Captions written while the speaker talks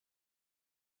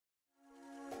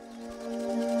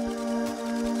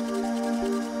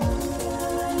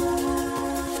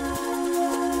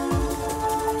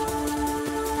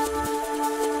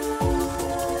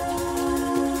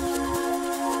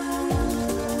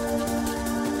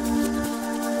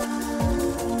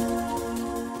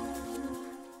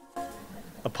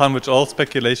upon which all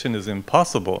speculation is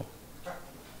impossible,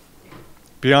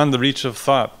 beyond the reach of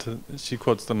thought. She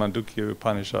quotes the Mandukya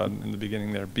Upanishad in the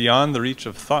beginning there, beyond the reach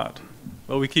of thought.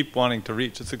 Well, we keep wanting to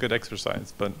reach. It's a good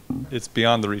exercise, but it's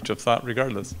beyond the reach of thought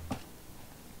regardless.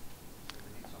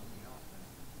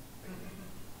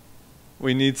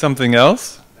 We need something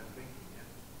else?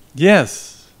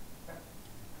 Yes.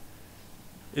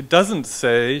 It doesn't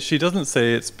say, she doesn't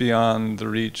say it's beyond the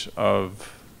reach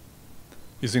of,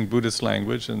 using Buddhist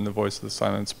language in the voice of the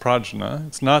silence, prajna.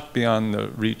 It's not beyond the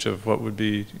reach of what would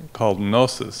be called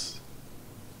gnosis.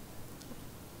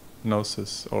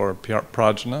 Gnosis or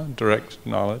prajna, direct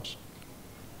knowledge,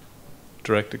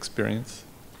 direct experience.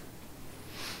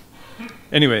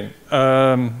 Anyway,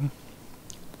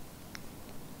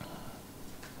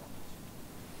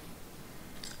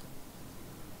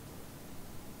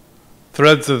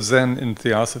 threads of Zen in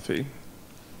Theosophy,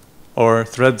 or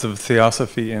threads of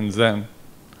Theosophy in Zen,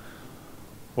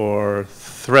 or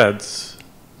threads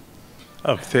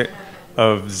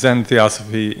of Zen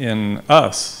Theosophy in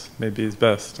us, maybe is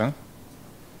best, huh?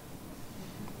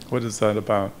 What is that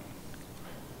about?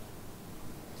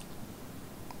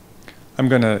 I'm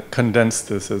going to condense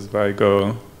this as I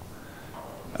go.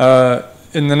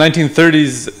 In the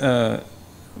 1930s,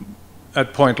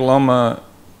 at Point Loma,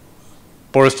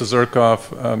 Boris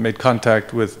Dazurkov made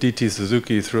contact with D.T.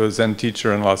 Suzuki through a Zen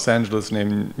teacher in Los Angeles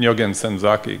named Nyogen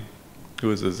Senzaki, who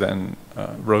was a Zen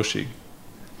Roshi.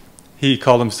 He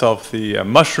called himself the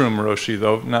mushroom Roshi,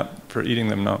 though, not for eating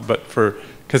them, no, but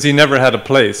because he never had a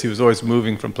place. He was always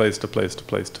moving from place to place to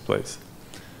place to place.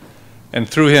 And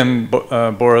through him,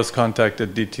 Boris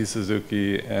contacted D.T.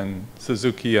 Suzuki, and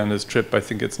Suzuki on his trip, I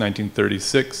think it's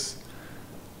 1936,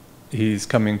 he's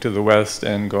coming to the West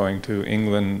and going to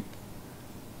England,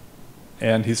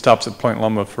 and he stops at Point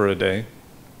Loma for a day,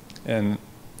 and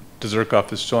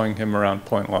Dazurkov is showing him around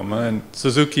Point Loma. And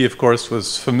Suzuki, of course,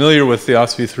 was familiar with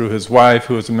Theosophy through his wife,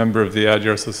 who was a member of the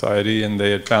Adyar Society, and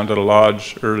they had founded a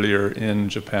lodge earlier in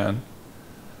Japan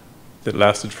that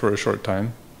lasted for a short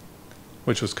time,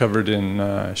 which was covered in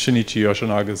Shinichi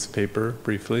Yoshinaga's paper,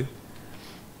 briefly.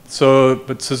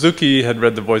 But Suzuki had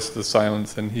read The Voice of the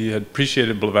Silence, and he had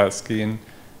appreciated Blavatsky, and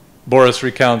Boris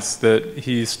recounts that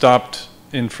he stopped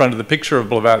in front of the picture of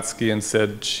Blavatsky and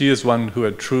said, "She is one who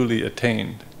had truly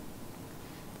attained."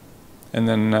 And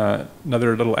then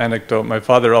another little anecdote, my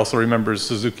father also remembers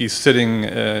Suzuki sitting,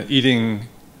 eating.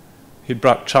 He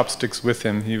brought chopsticks with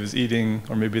him. He was eating,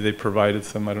 or maybe they provided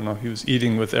some, I don't know. He was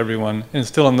eating with everyone. And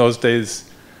still in those days,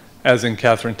 as in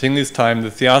Catherine Tingley's time,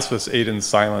 the Theosophists ate in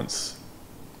silence.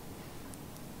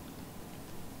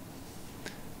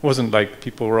 It wasn't like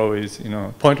people were always,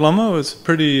 Point Loma was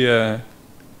pretty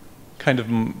kind of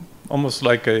almost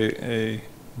like a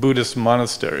Buddhist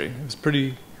monastery. It was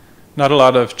pretty, not a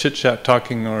lot of chit-chat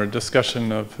talking or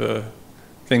discussion of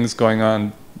things going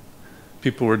on.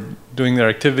 People were doing their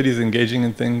activities, engaging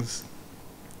in things.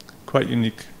 Quite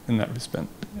unique in that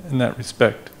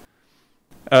respect.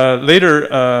 Later,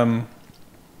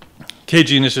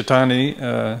 Keiji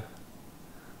Nishitani,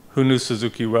 who knew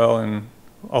Suzuki well and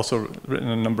also written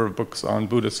a number of books on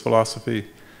Buddhist philosophy,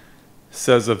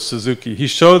 says of Suzuki, he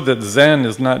showed that Zen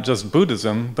is not just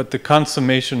Buddhism, but the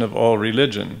consummation of all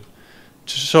religion.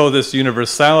 To show this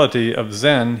universality of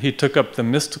Zen, he took up the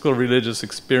mystical religious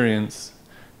experience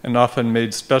and often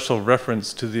made special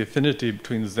reference to the affinity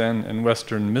between Zen and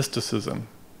Western mysticism.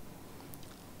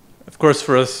 Of course,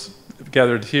 for us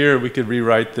gathered here, we could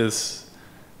rewrite this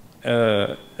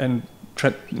and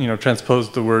transpose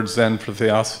the word Zen for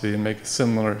Theosophy and make a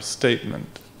similar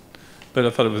statement. But I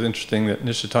thought it was interesting that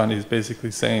Nishitani is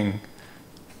basically saying,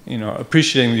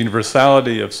 appreciating the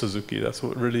universality of Suzuki. That's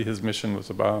what really his mission was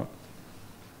about.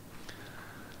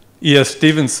 E.S.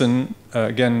 Stevenson,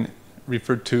 again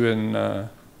referred to in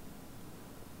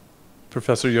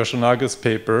Professor Yoshinaga's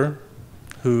paper,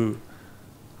 who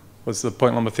was the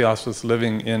Point Loma Theosophist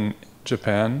living in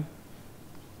Japan,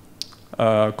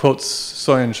 quotes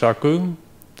Soen Shaku,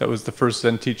 that was the first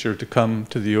Zen teacher to come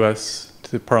to the US,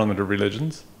 to the Parliament of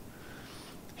Religions.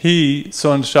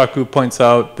 Soen Shaku points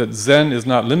out that Zen is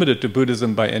not limited to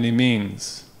Buddhism by any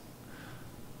means.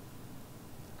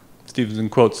 Stevenson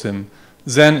quotes him,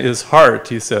 "Zen is heart,"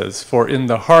 he says, "for in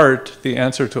the heart the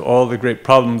answer to all the great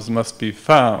problems must be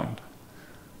found."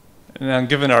 And now,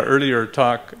 given our earlier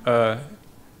talk,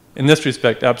 in this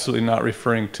respect, absolutely not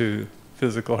referring to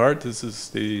physical heart. This is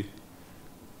the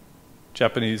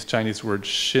Japanese-Chinese word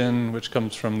shin, which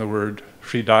comes from the word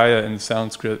hridaya in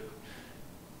Sanskrit,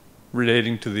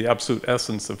 relating to the absolute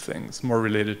essence of things, more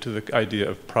related to the idea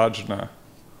of prajna,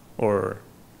 or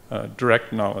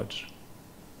direct knowledge.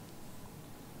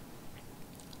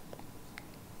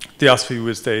 Theosophy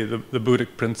would say the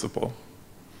Buddhic principle.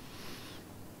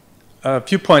 A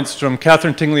few points from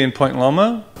Catherine Tingley in Point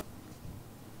Loma.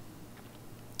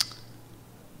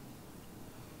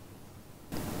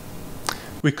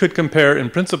 We could compare,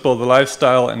 in principle, the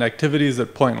lifestyle and activities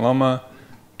at Point Loma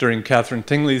during Catherine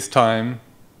Tingley's time,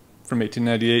 from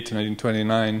 1898 to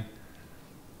 1929.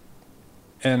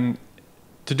 And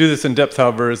to do this in depth,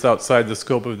 however, is outside the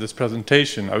scope of this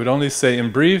presentation. I would only say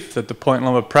in brief that the Point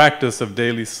Loma practice of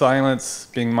daily silence,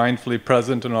 being mindfully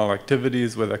present in all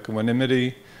activities with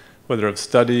equanimity, whether of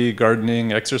study,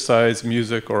 gardening, exercise,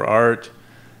 music, or art,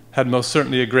 had most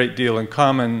certainly a great deal in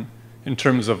common in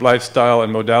terms of lifestyle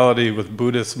and modality with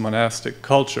Buddhist monastic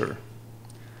culture.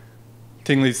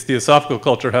 Tingley's Theosophical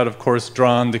culture had, of course,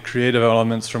 drawn the creative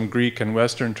elements from Greek and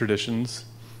Western traditions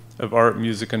of art,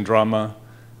 music, and drama,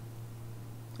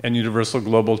 and universal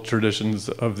global traditions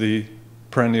of the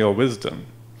perennial wisdom.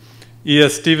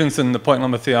 E.S. Stevenson, the Point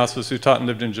Loma Theosophist who taught and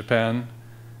lived in Japan,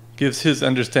 gives his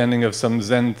understanding of some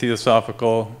Zen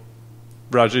Theosophical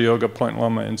Raja Yoga Point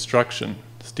Loma instruction.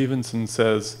 Stevenson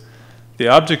says, "The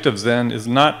object of Zen is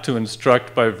not to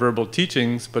instruct by verbal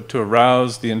teachings, but to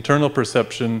arouse the internal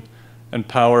perception and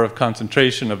power of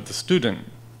concentration of the student.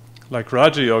 Like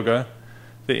Raja Yoga,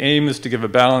 the aim is to give a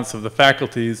balance of the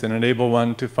faculties and enable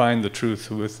one to find the truth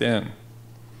within."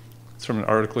 It's from an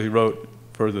article he wrote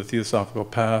for the Theosophical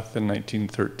Path in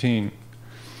 1913.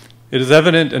 It is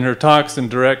evident in her talks and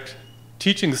direct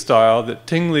teaching style that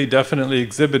Tingley definitely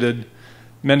exhibited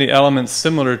many elements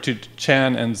similar to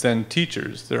Chan and Zen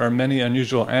teachers. There are many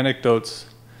unusual anecdotes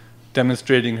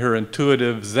demonstrating her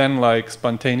intuitive, Zen-like,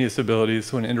 spontaneous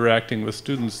abilities when interacting with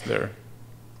students there.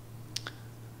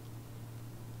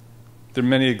 There are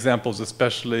many examples,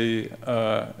 especially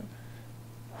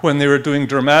when they were doing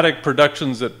dramatic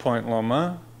productions at Point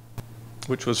Loma,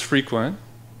 which was frequent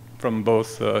from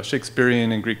both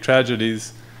Shakespearean and Greek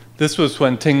tragedies. This was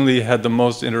when Tingley had the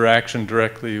most interaction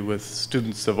directly with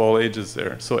students of all ages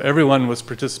there. So everyone was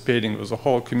participating. It was a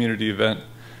whole community event.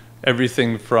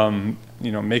 Everything from,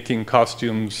 making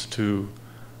costumes to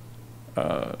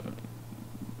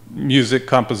music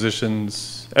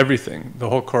compositions, everything, the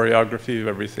whole choreography of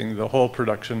everything, the whole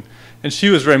production. And she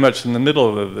was very much in the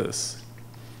middle of this.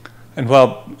 And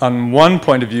while on one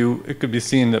point of view, it could be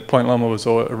seen that Point Loma was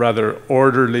a rather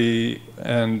orderly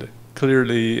and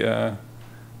clearly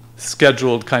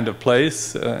scheduled kind of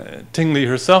place, Tingley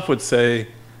herself would say,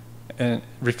 and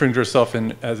referring to herself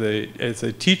as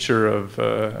a teacher of,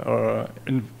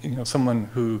 someone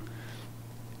who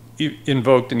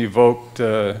invoked and evoked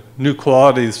new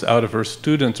qualities out of her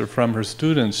students or from her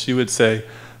students, she would say,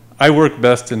 "I work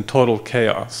best in total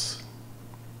chaos."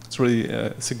 It's really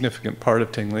a significant part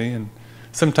of Tingley, and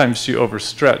sometimes she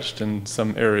overstretched in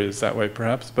some areas that way,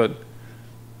 perhaps. But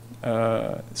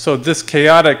so this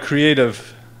chaotic,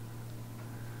 creative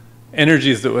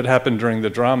energies that would happen during the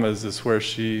dramas is where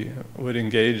she would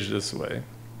engage this way.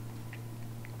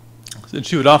 And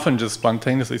she would often just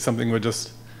spontaneously, something would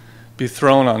just be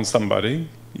thrown on somebody,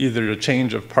 either a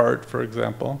change of part, for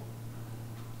example.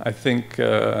 I think,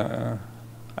 I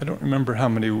don't remember how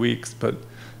many weeks, but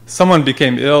someone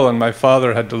became ill and my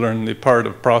father had to learn the part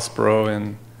of Prospero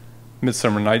in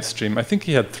Midsummer Night's Dream. I think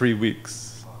he had 3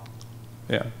 weeks.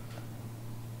 Yeah.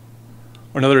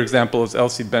 Or another example is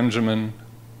Elsie Benjamin,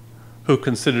 who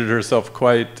considered herself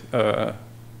quite,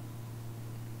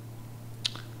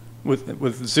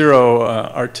 with zero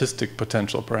artistic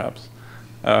potential, perhaps,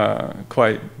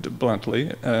 quite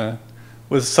bluntly,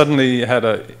 was suddenly had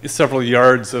several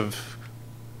yards of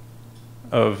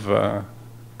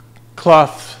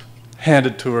cloth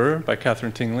handed to her by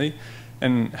Catherine Tingley,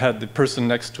 and had the person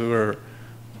next to her,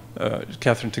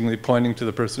 Catherine Tingley, pointing to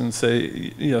the person and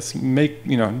say, "Yes,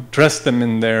 dress them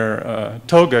in their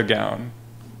toga gown."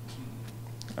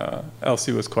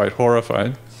 Elsie was quite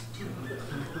horrified.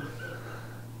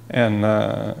 And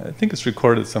I think it's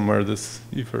recorded somewhere,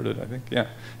 you've heard it, I think, yeah.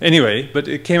 Anyway, but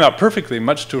it came out perfectly,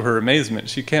 much to her amazement.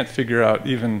 She can't figure out,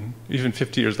 even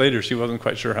 50 years later, she wasn't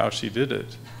quite sure how she did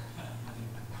it.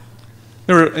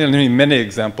 There were many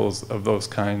examples of those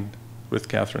kind with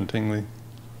Catherine Tingley.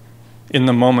 In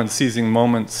the moment, seizing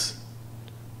moments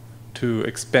to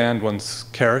expand one's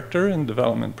character and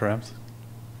development, perhaps.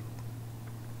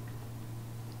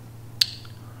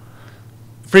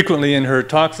 Frequently in her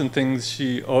talks and things,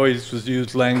 she always was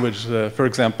used language. For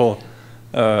example,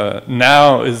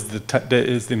 now is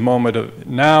the moment of,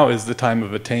 now is the time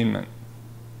of attainment.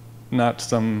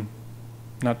 As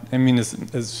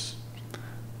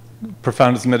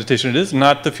profound as meditation it is,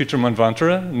 not the future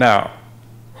manvantara, now.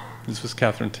 This was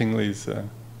Catherine Tingley's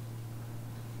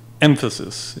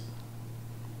emphasis.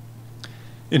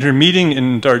 In her meeting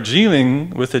in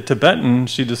Darjeeling with a Tibetan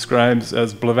she describes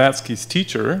as Blavatsky's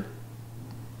teacher,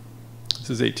 this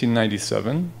is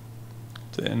 1897,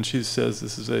 and she says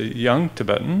this is a young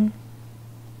Tibetan.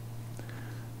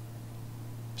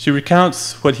 She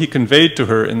recounts what he conveyed to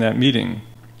her in that meeting.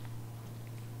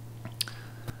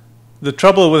 The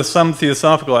trouble with some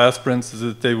theosophical aspirants is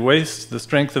that they waste the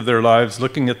strength of their lives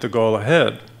looking at the goal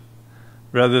ahead,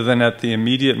 rather than at the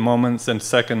immediate moments and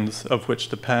seconds of which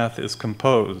the path is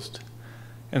composed,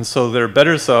 and so their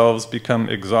better selves become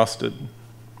exhausted.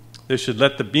 They should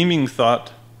let the beaming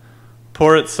thought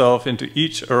pour itself into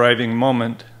each arriving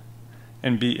moment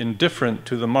and be indifferent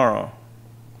to the morrow.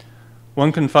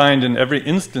 One can find in every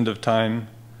instant of time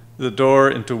the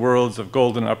door into worlds of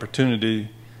golden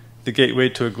opportunity, the gateway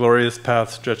to a glorious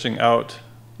path stretching out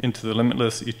into the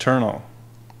limitless eternal.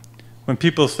 When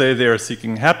people say they are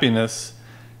seeking happiness,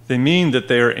 they mean that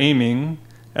they are aiming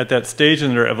at that stage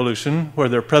in their evolution where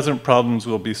their present problems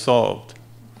will be solved.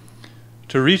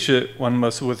 To reach it, one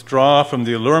must withdraw from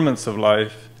the allurements of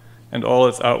life and all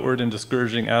its outward and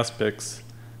discouraging aspects,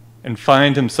 and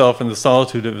find himself in the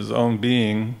solitude of his own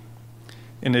being,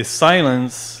 in a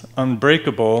silence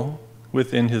unbreakable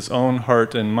within his own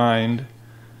heart and mind.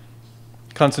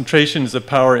 Concentration is a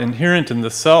power inherent in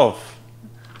the self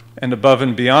and above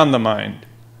and beyond the mind.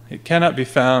 It cannot be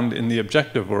found in the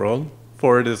objective world,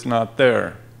 for it is not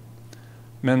there.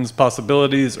 Men's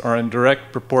possibilities are in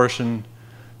direct proportion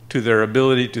to their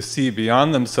ability to see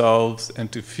beyond themselves and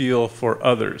to feel for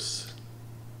others.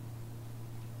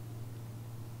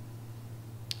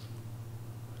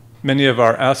 Many of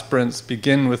our aspirants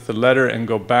begin with the letter and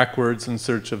go backwards in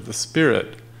search of the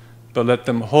spirit, but let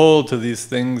them hold to these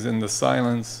things in the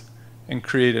silence and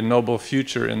create a noble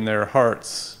future in their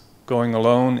hearts, going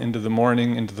alone into the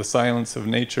morning, into the silence of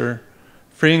nature,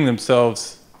 freeing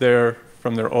themselves there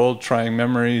from their old trying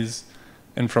memories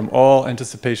and from all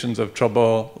anticipations of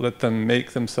trouble. Let them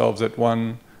make themselves at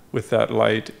one with that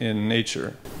light in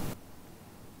nature.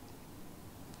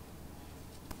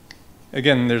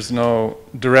 Again, there's no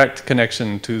direct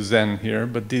connection to Zen here,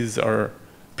 but these are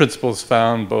principles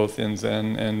found both in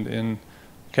Zen and in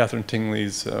Catherine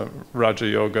Tingley's Raja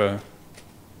Yoga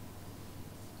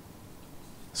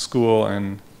school,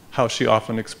 and how she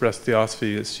often expressed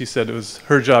Theosophy. As she said, it was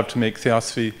her job to make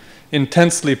Theosophy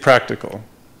intensely practical.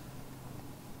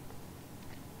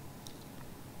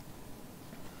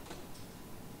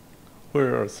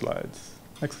 Where are our slides?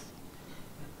 Next.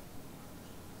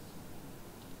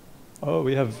 Oh,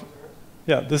 we have,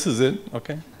 yeah, this is it,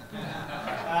 okay.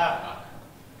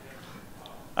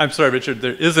 I'm sorry, Richard,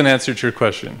 there is an answer to your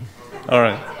question. All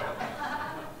right.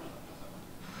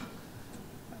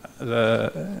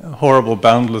 The horrible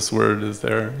boundless word is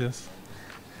there, yes.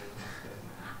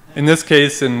 In this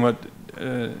case, in what,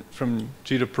 from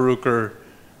Jita Parukar,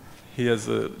 he has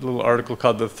a little article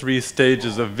called The 3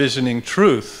 Stages of Visioning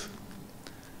Truth.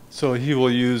 So he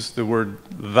will use the word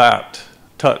that,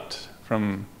 tat,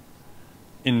 from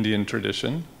Indian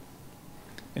tradition,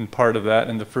 in part of that,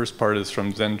 and the first part is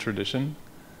from Zen tradition.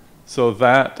 So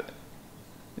that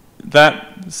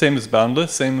same as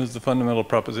boundless, same as the fundamental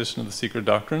proposition of the secret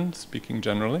doctrine, speaking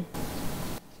generally.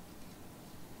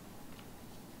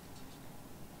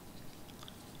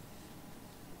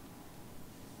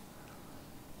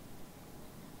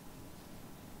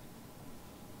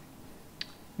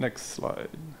 Next slide.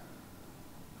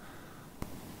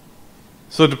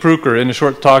 So de Parukar, in a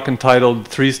short talk entitled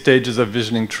 3 Stages of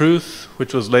Visioning Truth,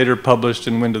 which was later published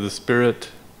in Wind of the Spirit,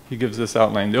 he gives this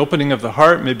outline. The opening of the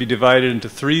heart may be divided into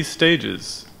 3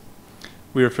 stages.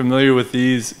 We are familiar with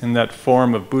these in that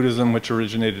form of Buddhism which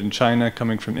originated in China,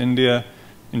 coming from India.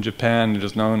 In Japan, it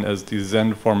is known as the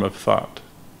Zen form of thought.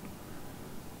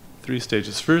 3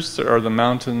 stages. First, there are the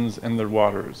mountains and the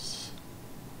waters.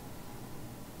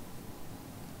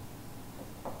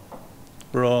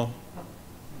 We're all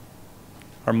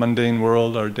our mundane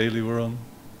world, our daily world.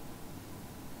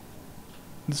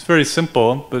 It's very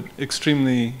simple, but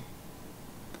extremely,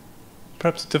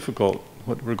 perhaps difficult,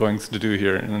 what we're going to do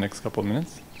here in the next couple of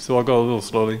minutes. So I'll go a little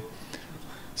slowly.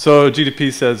 So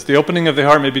GDP says, the opening of the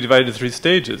heart may be divided into 3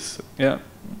 stages. Yeah.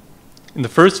 In the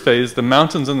first phase, the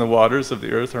mountains and the waters of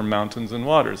the earth are mountains and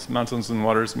waters. Mountains and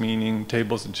waters meaning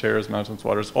tables and chairs, mountains,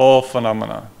 waters, all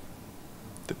phenomena.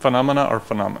 The phenomena are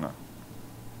phenomena.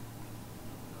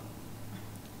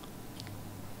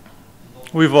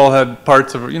 We've all had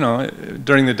parts of,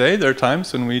 during the day, there are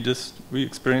times when we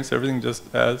experience everything just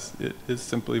as it is,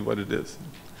 simply what it is.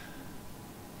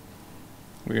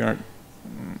 We aren't,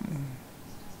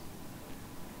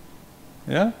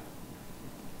 yeah?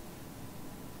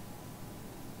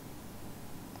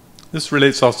 This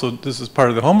relates also, this is part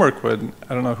of the homework, but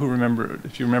I don't know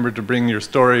if you remember to bring your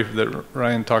story that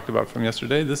Ryan talked about from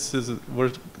yesterday. This is,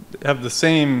 we have the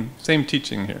same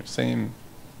teaching here, same.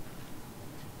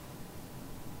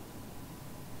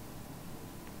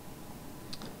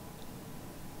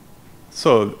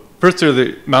 So, first are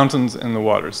the mountains and the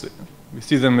waters. We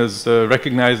see them as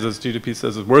recognized, as GDP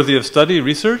says, as worthy of study,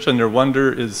 research, and their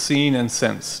wonder is seen and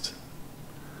sensed.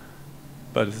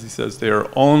 But as he says, they are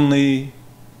only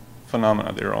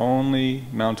phenomena. They are only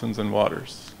mountains and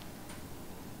waters.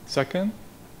 Second,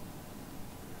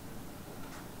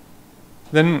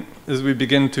 then as we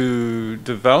begin to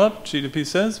develop, GDP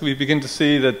says, we begin to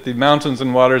see that the mountains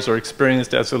and waters are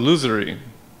experienced as illusory.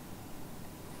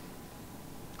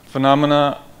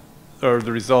 Phenomena are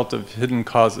the result of hidden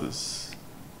causes,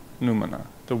 noumena.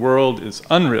 The world is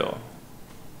unreal.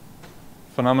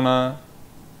 Phenomena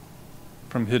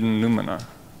from hidden noumena.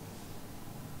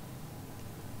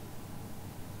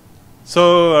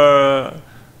 So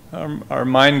our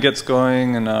mind gets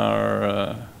going, and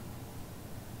our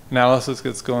analysis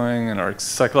gets going, and our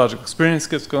psychological experience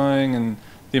gets going, and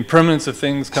the impermanence of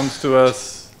things comes to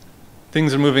us.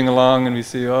 Things are moving along, and we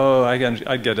see, oh, I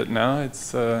get it now.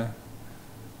 It's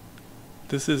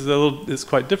this is it's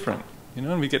quite different, you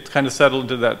know. And we get kind of settled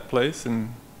into that place,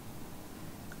 and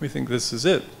we think this is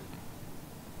it.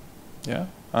 Yeah,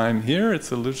 I'm here.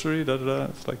 It's illusory. Da da da.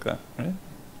 It's like that, right?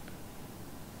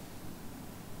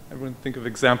 Everyone think of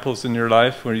examples in your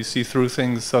life where you see through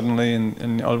things suddenly,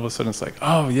 and all of a sudden it's like,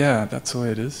 oh yeah, that's the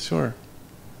way it is. Sure.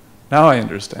 Now I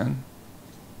understand.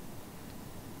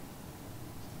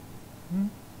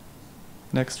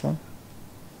 Next one.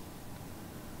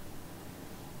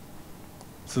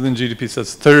 So then GDP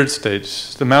says, third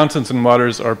stage, the mountains and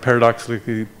waters are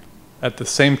paradoxically at the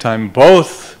same time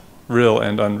both real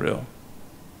and unreal.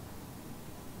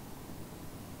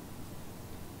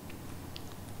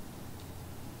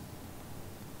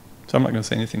 So I'm not going to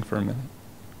say anything for a minute.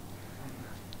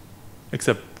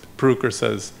 Except Parukar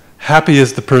says, happy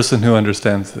is the person who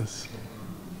understands this.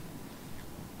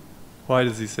 Why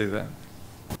does he say that?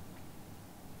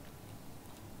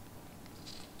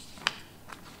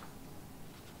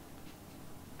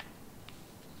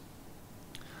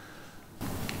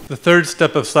 The third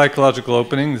step of psychological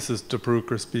opening, this is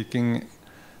Parukar speaking,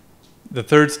 the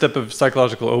third step of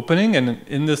psychological opening, and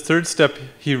in this third step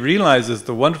he realizes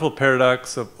the wonderful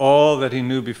paradox of all that he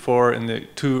knew before in the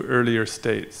two earlier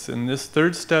states. In this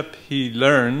third step he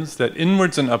learns that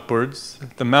inwards and upwards,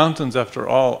 the mountains after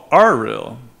all are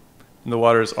real, and the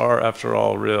waters are after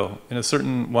all real, in a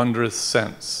certain wondrous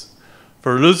sense.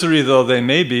 For illusory though they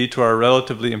may be to our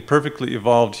relatively imperfectly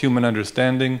evolved human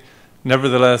understanding,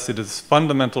 nevertheless it is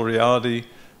fundamental reality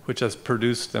which has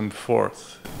produced them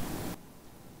forth.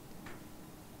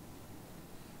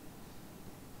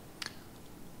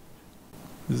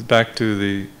 This is back to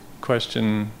the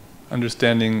question,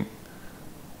 understanding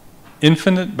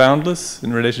infinite, boundless,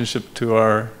 in relationship to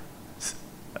our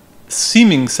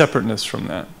seeming separateness from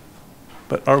that.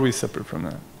 But are we separate from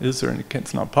that? Is there any?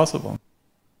 It's not possible.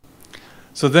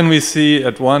 So then we see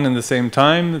at one and the same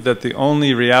time that the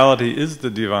only reality is the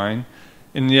divine,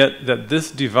 and yet that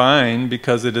this divine,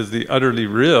 because it is the utterly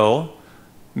real,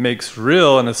 makes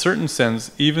real in a certain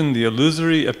sense even the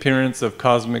illusory appearance of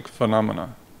cosmic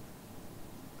phenomena.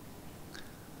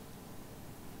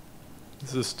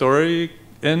 Does the story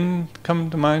come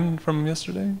to mind from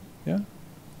yesterday? Yeah?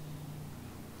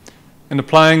 In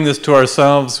applying this to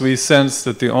ourselves, we sense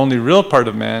that the only real part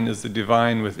of man is the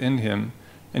divine within him,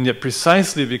 and yet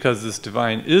precisely because this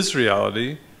divine is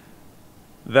reality,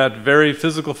 that very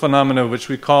physical phenomena which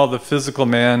we call the physical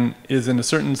man is in a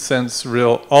certain sense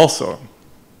real also.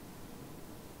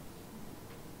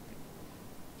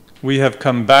 We have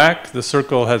come back, the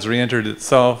circle has re-entered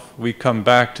itself, we come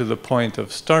back to the point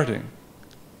of starting.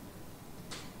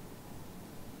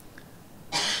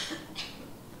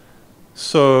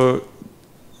 So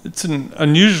it's an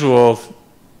unusual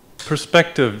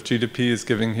perspective GDP is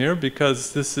giving here,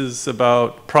 because this is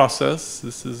about process,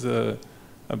 this is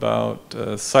about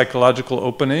psychological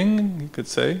opening, you could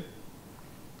say.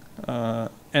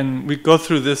 And we go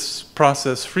through this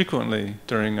process frequently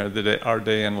during our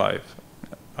day in life,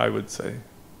 I would say.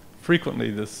 Frequently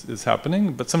this is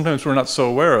happening, but sometimes we're not so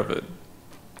aware of it.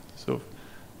 So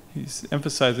he's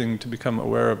emphasizing to become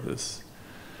aware of this.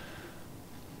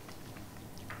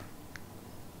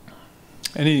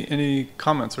 Any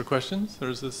comments or questions?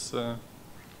 There's this.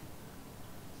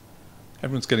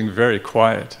 Everyone's getting very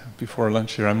quiet before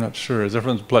lunch here. I'm not sure. Has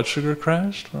everyone's blood sugar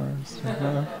crashed, or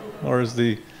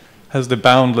has the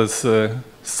boundless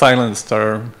silenced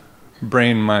our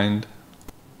brain mind?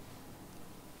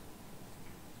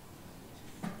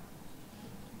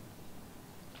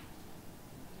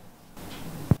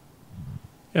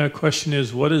 question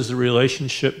is, what is the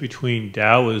relationship between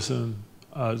Taoism,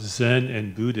 Zen,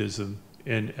 and Buddhism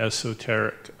in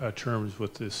esoteric terms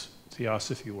with this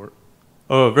Theosophy work?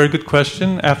 Oh, very good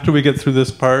question. After we get through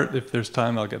this part, if there's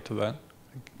time, I'll get to that.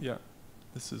 Yeah,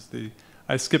 this is the...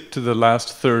 I skipped to the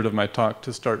last third of my talk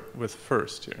to start with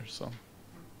first here, so...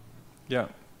 Yeah.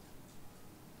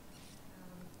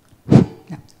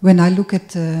 When I look at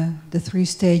the three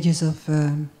stages of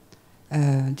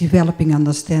developing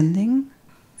understanding,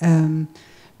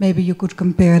 maybe you could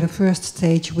compare the first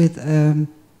stage with a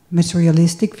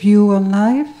materialistic view on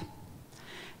life,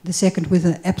 the second with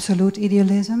an absolute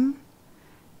idealism,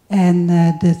 and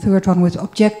the third one with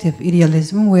objective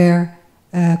idealism, where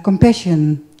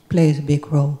compassion plays a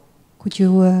big role. Could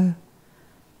you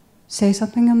say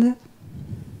something on that?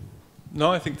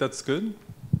 No, I think that's good.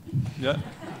 Yeah.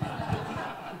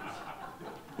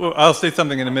 Well, I'll say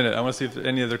something in a minute. I want to see if there are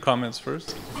any other comments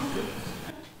first.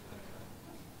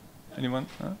 Anyone?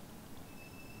 Huh?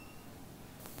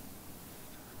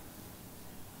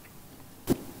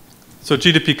 So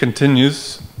GDP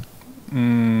continues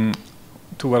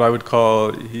to what I would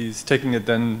call, he's taking it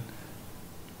then,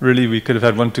 really we could have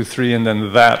had 1, 2, 3, and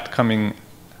then that coming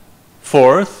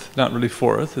fourth, not really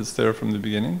fourth, it's there from the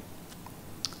beginning.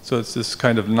 So it's this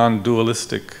kind of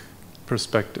non-dualistic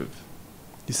perspective.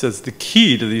 He says the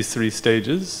key to these three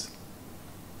stages,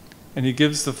 and he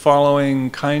gives the following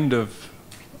kind of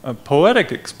a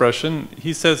poetic expression.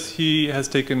 He says he has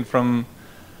taken from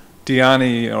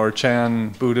Dhyani or Chan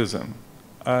Buddhism.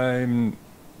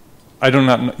 I do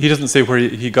not know. He doesn't say where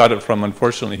he got it from,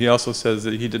 unfortunately. He also says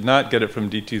that he did not get it from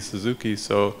D.T. Suzuki,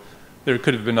 so there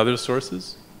could have been other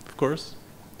sources, of course.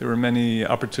 There were many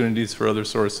opportunities for other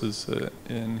sources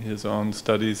in his own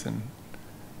studies and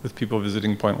with people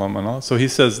visiting Point Loma and all. So he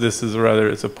says this is rather,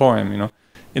 it's a poem, you know.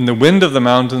 In the wind of the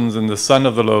mountains and the sun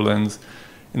of the lowlands,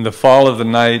 in the fall of the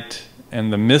night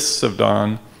and the mists of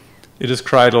dawn, it is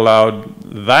cried aloud,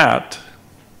 that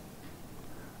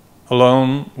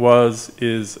alone was,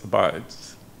 is,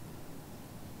 abides.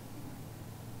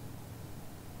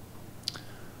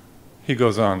 He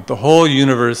goes on, the whole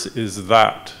universe is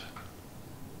that,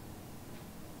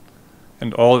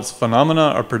 and all its phenomena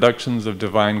are productions of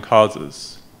divine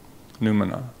causes,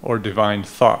 noumena, or divine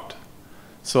thought,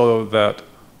 so that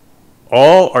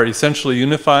all are essentially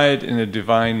unified in a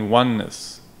divine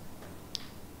oneness.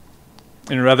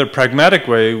 In a rather pragmatic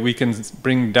way, we can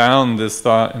bring down this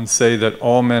thought and say that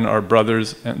all men are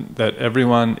brothers and that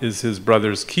everyone is his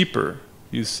brother's keeper.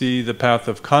 You see the path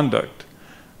of conduct.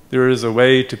 There is a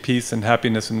way to peace and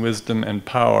happiness and wisdom and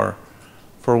power.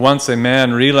 For once a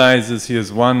man realizes he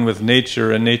is one with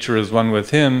nature and nature is one with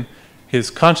him, his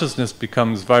consciousness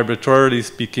becomes vibratorily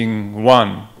speaking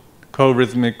one,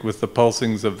 co-rhythmic with the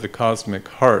pulsings of the cosmic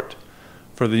heart.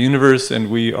 For the universe and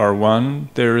we are one,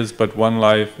 there is but one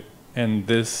life, and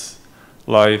this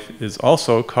life is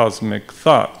also cosmic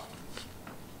thought.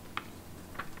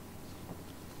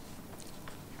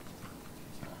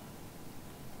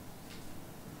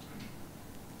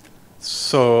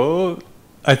 So,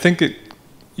 I think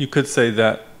you could say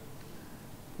that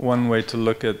one way to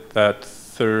look at that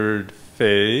third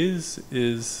phase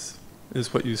is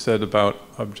what you said about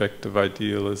objective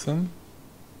idealism.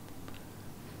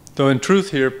 Though in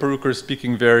truth here, Parukar is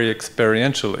speaking very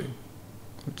experientially,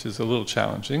 which is a little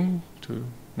challenging, to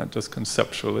not just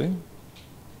conceptually.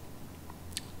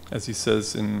 As he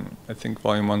says in, I think,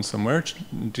 volume 1 somewhere,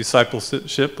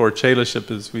 discipleship, or chelaship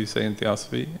as we say in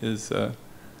Theosophy, is a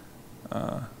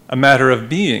matter of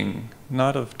being,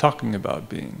 not of talking about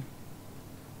being.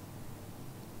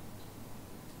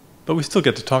 But we still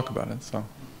get to talk about it, so.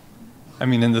 I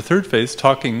mean, in the third phase,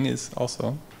 talking is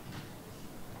also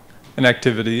an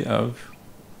activity of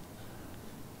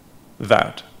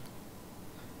that.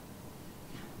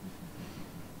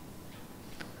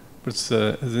 But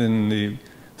as in the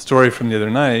story from the other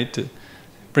night,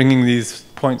 bringing these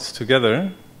points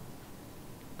together.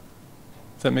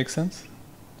 Does that make sense?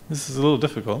 This is a little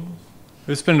difficult.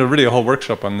 We spend a whole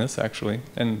workshop on this, actually,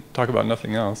 and talk about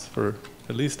nothing else for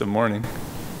at least a morning.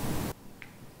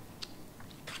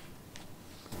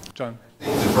 John? I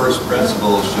think the first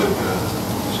principle should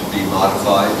be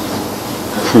modified.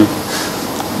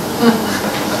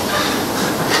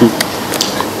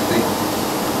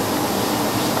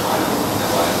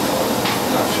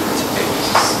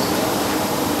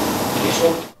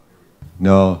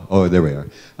 No, oh, there we are.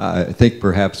 I think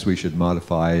perhaps we should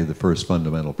modify the first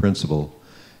fundamental principle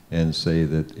and say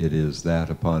that it is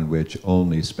that upon which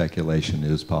only speculation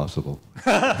is possible.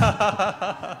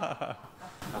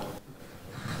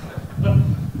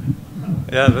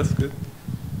 Yeah, that's good.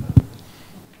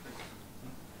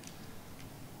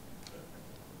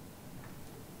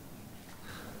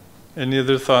 Any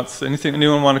other thoughts?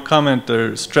 Anyone want to comment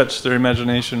or stretch their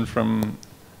imagination from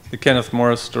the Kenneth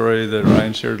Morris story that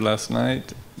Ryan shared last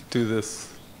night to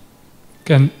this?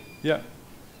 Yeah,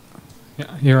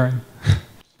 here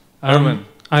I am.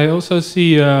 I also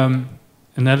see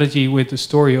analogy with the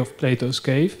story of Plato's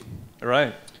cave.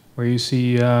 Right. Where you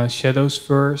see shadows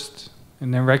first,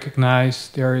 and then recognize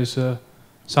there is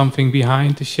something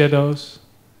behind the shadows,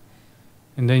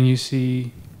 and then you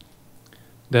see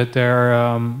that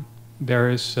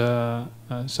there is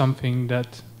something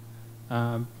that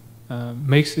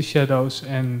makes the shadows,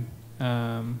 and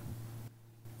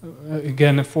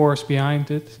again a force behind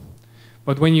it.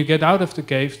 But when you get out of the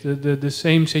cave, the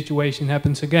same situation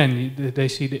happens again. They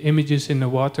see the images in the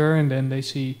water, and then they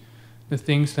see the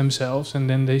things themselves, and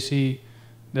then they see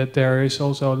that there is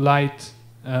also light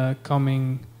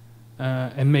coming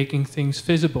and making things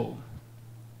visible.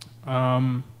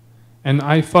 And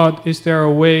I thought, is there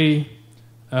a way,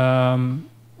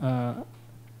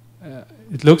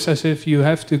 it looks as if you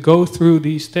have to go through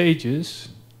these stages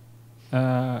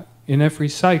in every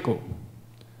cycle.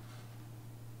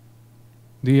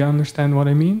 Do you understand what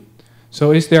I mean?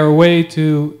 So is there a way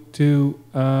to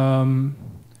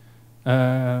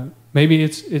maybe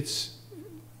it's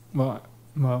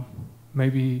well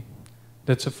maybe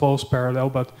that's a false parallel,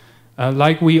 but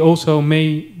like we also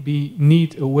maybe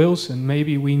need a Wilson,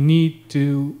 maybe we need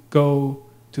to go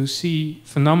to see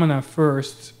phenomena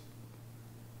first.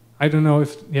 I don't know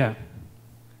if, yeah.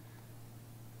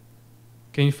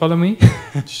 Can you follow me?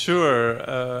 Sure.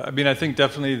 I mean, I think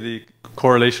definitely the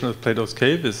correlation with Plato's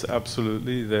cave is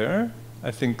absolutely there.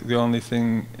 I think the only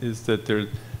thing is that the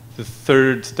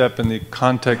third step in the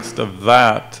context of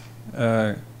that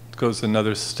goes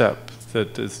another step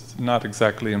that is not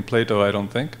exactly in Plato, I don't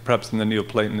think. Perhaps in the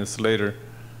Neoplatonists later.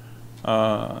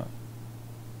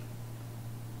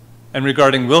 And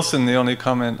regarding Wilson, the only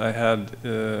comment I had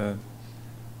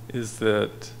is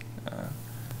that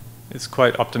it's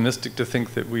quite optimistic to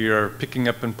think that we are picking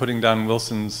up and putting down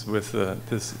Wilsons with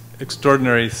this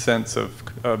extraordinary sense of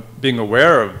being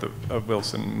aware of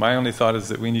Wilson. My only thought is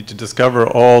that we need to discover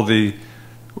all the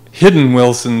hidden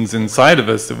Wilsons inside of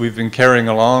us that we've been carrying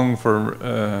along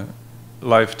for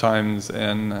lifetimes,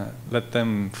 and let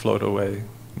them float away.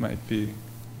 Might be,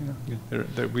 you know,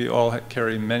 that we all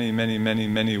carry many, many, many,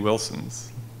 many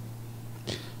Wilsons,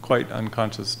 quite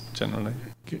unconscious generally.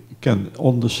 Ken,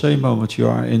 on the same moment you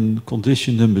are in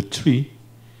condition number 3,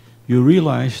 you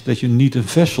realize that you need a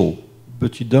vessel,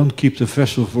 but you don't keep the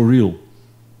vessel for real.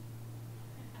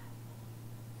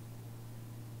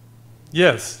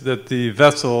 Yes, that the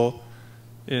vessel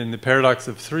in the paradox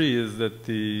of 3 is that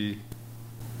the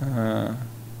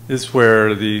is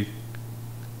where the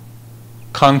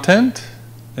content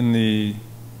and the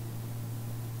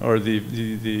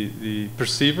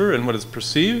perceiver and what is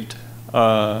perceived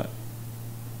and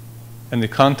the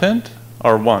content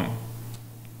are one.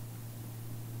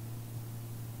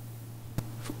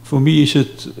 For me, is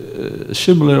it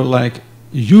similar like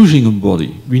using a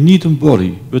body? We need a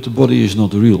body, but the body is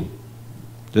not real.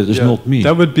 That is not me.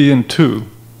 That would be in 2.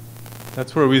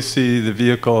 That's where we see the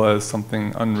vehicle as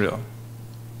something unreal.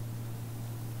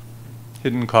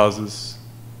 Hidden causes,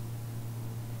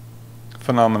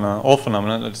 phenomena, all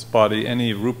phenomena, that's body,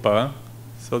 any rupa.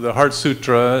 So the Heart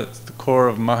Sutra, it's the core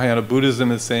of Mahayana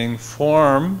Buddhism, is saying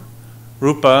form,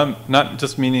 rupa, not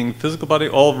just meaning physical body,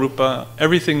 all rupa,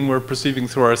 everything we're perceiving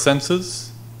through our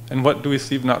senses. And what do we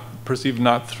perceive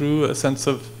not through a sense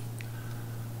of,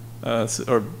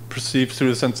 or perceived through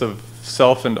a sense of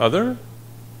self and other?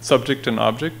 Subject and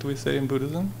object, we say in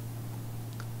Buddhism.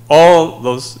 All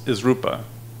those is rupa,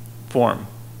 form.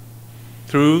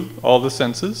 Through all the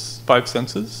senses, 5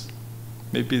 senses.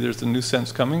 Maybe there's a new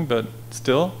sense coming, but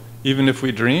still, even if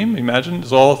we dream, imagine,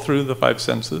 it's all through the 5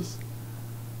 senses.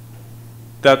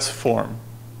 That's form.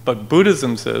 But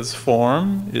Buddhism says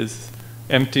form is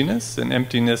emptiness, and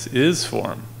emptiness is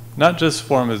form. Not just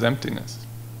form is emptiness.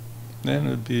 Then it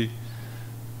would be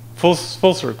full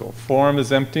circle. Form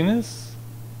is emptiness.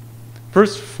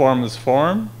 First, form is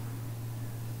form.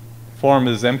 Form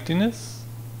is emptiness.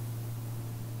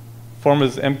 Form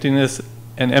is emptiness,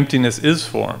 and emptiness is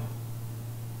form.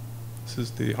 This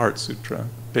is the Heart Sutra,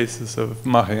 basis of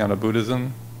Mahayana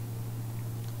Buddhism,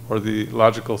 or the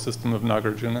logical system of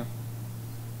Nagarjuna.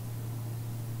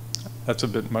 That's a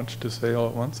bit much to say all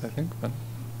at once, I think. But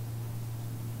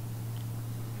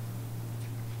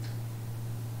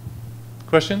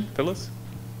question, Phyllis?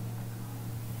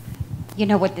 You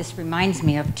know what this reminds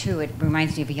me of too? It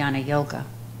reminds me of Jnana Yoga,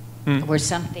 where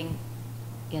something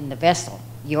in the vessel,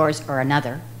 yours or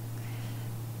another,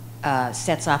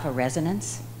 sets off a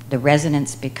resonance. The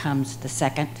resonance becomes the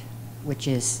second, which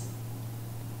is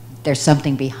there's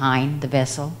something behind the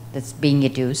vessel that's being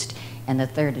educed. And the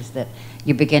third is that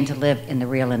you begin to live in the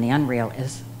real, and the unreal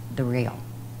is the real.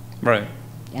 Right.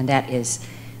 And that is,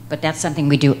 but that's something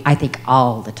we do, I think,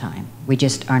 all the time. We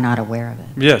just are not aware of it.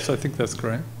 Yes, I think that's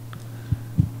correct.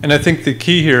 And I think the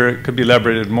key here could be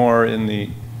elaborated more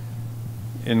in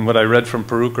what I read from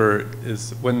Perukar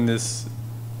is when this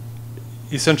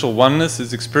essential oneness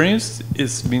is experienced,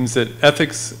 it means that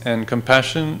ethics and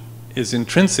compassion is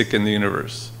intrinsic in the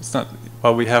universe. It's not,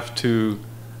 while we have to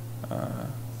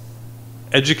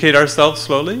educate ourselves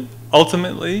slowly,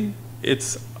 ultimately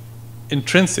it's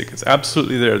intrinsic, it's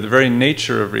absolutely there, the very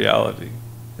nature of reality.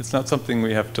 It's not something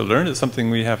we have to learn, it's something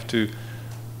we have to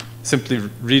simply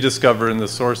rediscover in the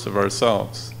source of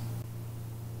ourselves.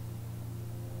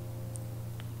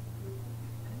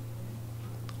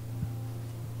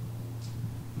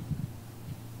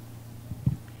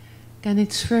 And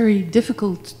it's very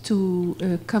difficult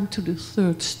to come to the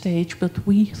third stage, but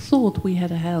we thought we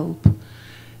had a help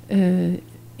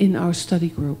in our study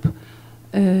group.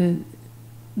 The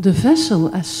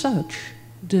vessel as such,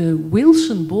 the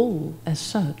Wilson ball as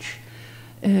such,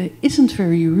 isn't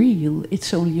very real,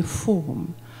 it's only a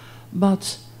form.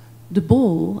 But the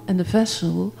ball and the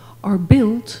vessel are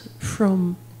built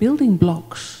from building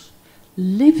blocks,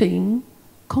 living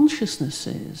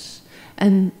consciousnesses.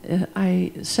 And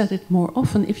I said it more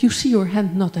often, if you see your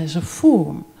hand not as a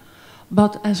form,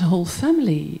 but as a whole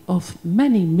family of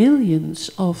many millions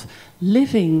of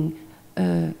living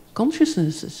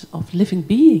consciousnesses, of living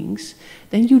beings,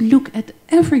 then you look at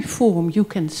every form you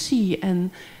can see and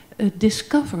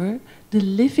discover the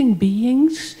living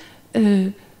beings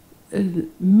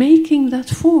making that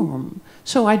form.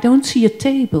 So I don't see a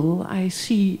table, I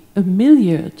see a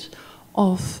myriad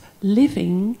of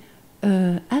living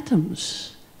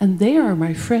atoms, and they are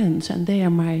my friends and they are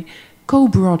my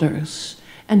co-brothers.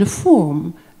 And the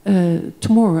form,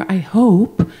 tomorrow I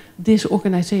hope this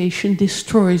organization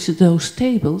destroys those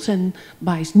tables and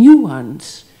buys new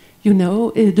ones. You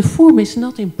know, the form is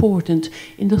not important.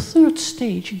 In the third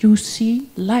stage you see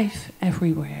life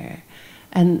everywhere,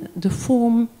 and the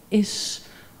form is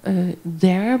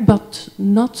there but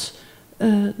not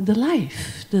the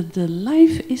life. The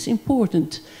life is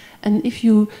important. And if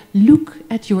you look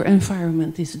at your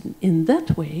environment in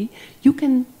that way, you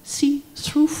can see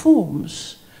through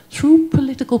forms, through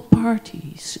political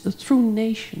parties, through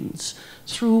nations,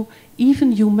 through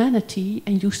even humanity,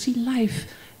 and you see life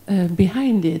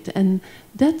behind it. And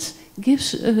that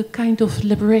gives a kind of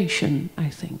liberation, I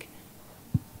think.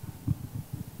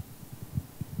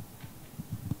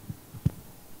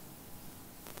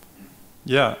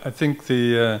 Yeah, I think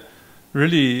the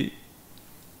really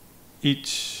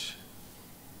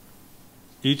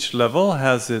each level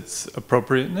has its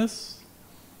appropriateness,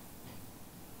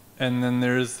 and then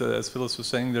there's, as Phyllis was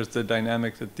saying, there's the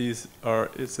dynamic that these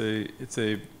are, it's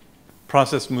a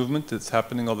process movement that's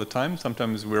happening all the time.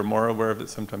 Sometimes we're more aware of it,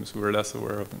 sometimes we're less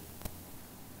aware of it.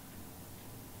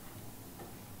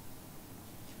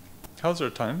 How's our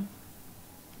time?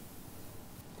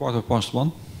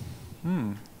 1:15.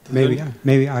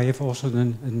 Maybe I have also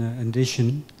an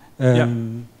addition.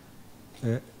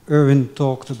 Yeah. Erwin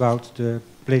talked about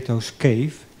Plato's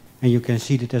cave, and you can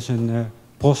see that as a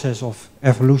process of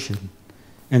evolution.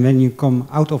 And when you come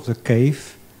out of the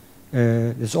cave,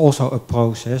 there's also a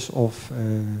process of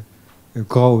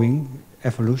growing,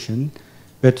 evolution.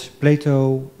 But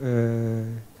Plato,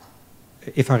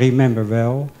 if I remember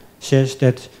well, says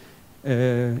that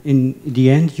in the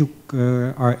end you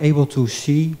are able to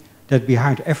see that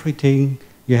behind everything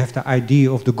you have the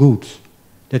idea of the good,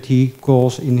 that he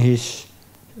calls in his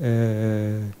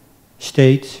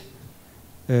state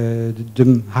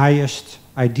the highest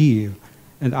idea.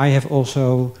 And I have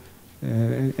also,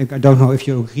 I don't know if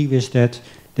you agree with that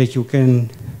you can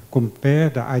compare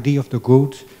the idea of the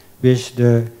good with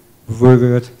the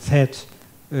word that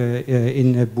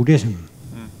in Buddhism.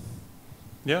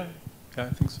 Yeah, I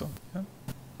think so. Yeah.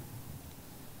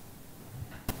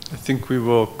 I think we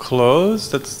will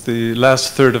close. That's the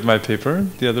last third of my paper.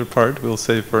 The other part we'll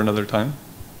save for another time.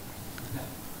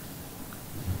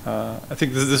 I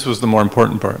think this was the more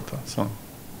important part, though, so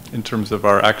in terms of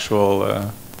our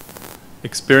actual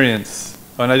experience.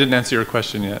 Oh, and I didn't answer your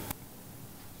question yet.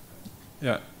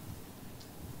 Yeah.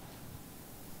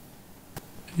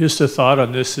 Just a thought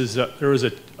on this is that there was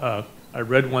I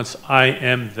read once, I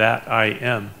am that I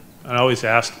am. And I always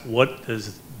asked, what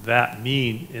does that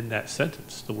mean in that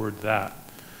sentence, the word that?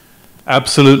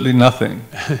 Absolutely nothing.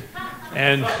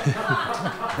 And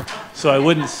so I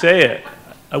wouldn't say it.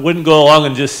 I wouldn't go along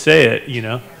and just say it, you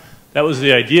know. that was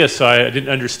the idea. So I didn't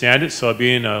understand it. So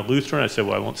being a Lutheran, I said,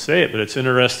 well, I won't say it, but it's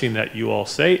interesting that you all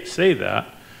say that.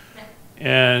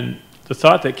 And the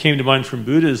thought that came to mind from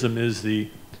Buddhism is the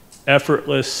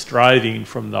effortless striving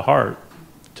from the heart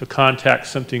to contact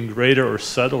something greater or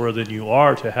subtler than you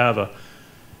are, to have a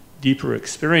deeper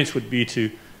experience would be to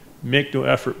make no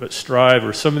effort but strive.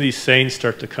 Or some of these sayings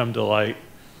start to come to light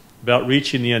about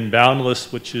reaching the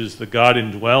unboundless, which is the God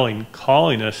indwelling,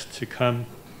 calling us to come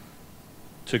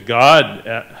to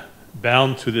God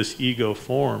bound to this ego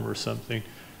form or something,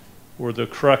 where the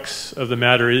crux of the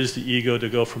matter is the ego, to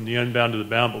go from the unbound to the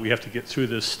bound, but we have to get through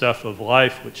this stuff of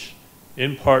life, which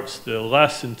imparts the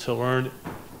lesson to learn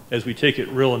as we take it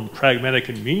real and pragmatic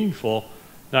and meaningful,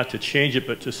 not to change it,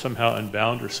 but to somehow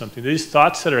unbound or something. These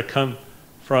thoughts that are come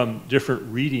from different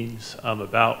readings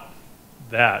about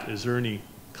that. Is there any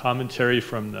commentary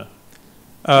from the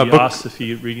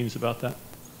Theosophy readings about that?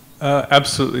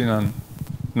 Absolutely none.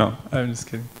 No, I'm just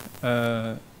kidding.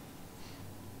 A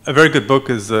very good book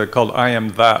is called I Am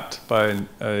That by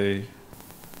a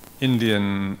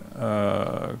Indian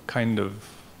kind of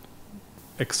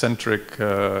eccentric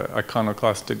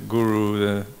iconoclastic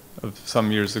guru of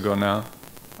some years ago now,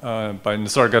 by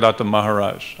Nisargadatta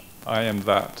Maharaj. I Am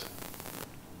That.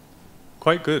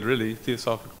 Quite good, really,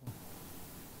 theosophical.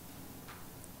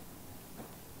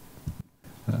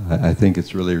 I think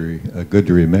it's really good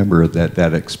to remember that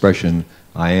that expression,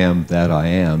 I am that I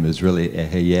am, is really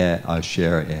Eheya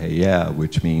Asher Eheya,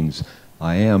 which means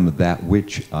I am that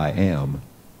which I am.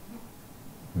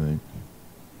 Right?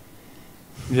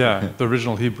 Yeah, the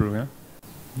original Hebrew, yeah?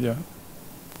 Yeah.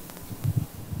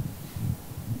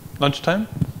 Lunchtime?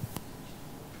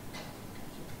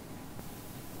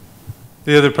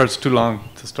 The other part's too long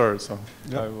to start, so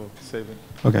I will save it.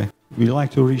 Okay. We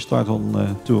like to restart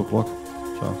on 2 o'clock,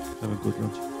 so have a good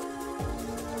lunch.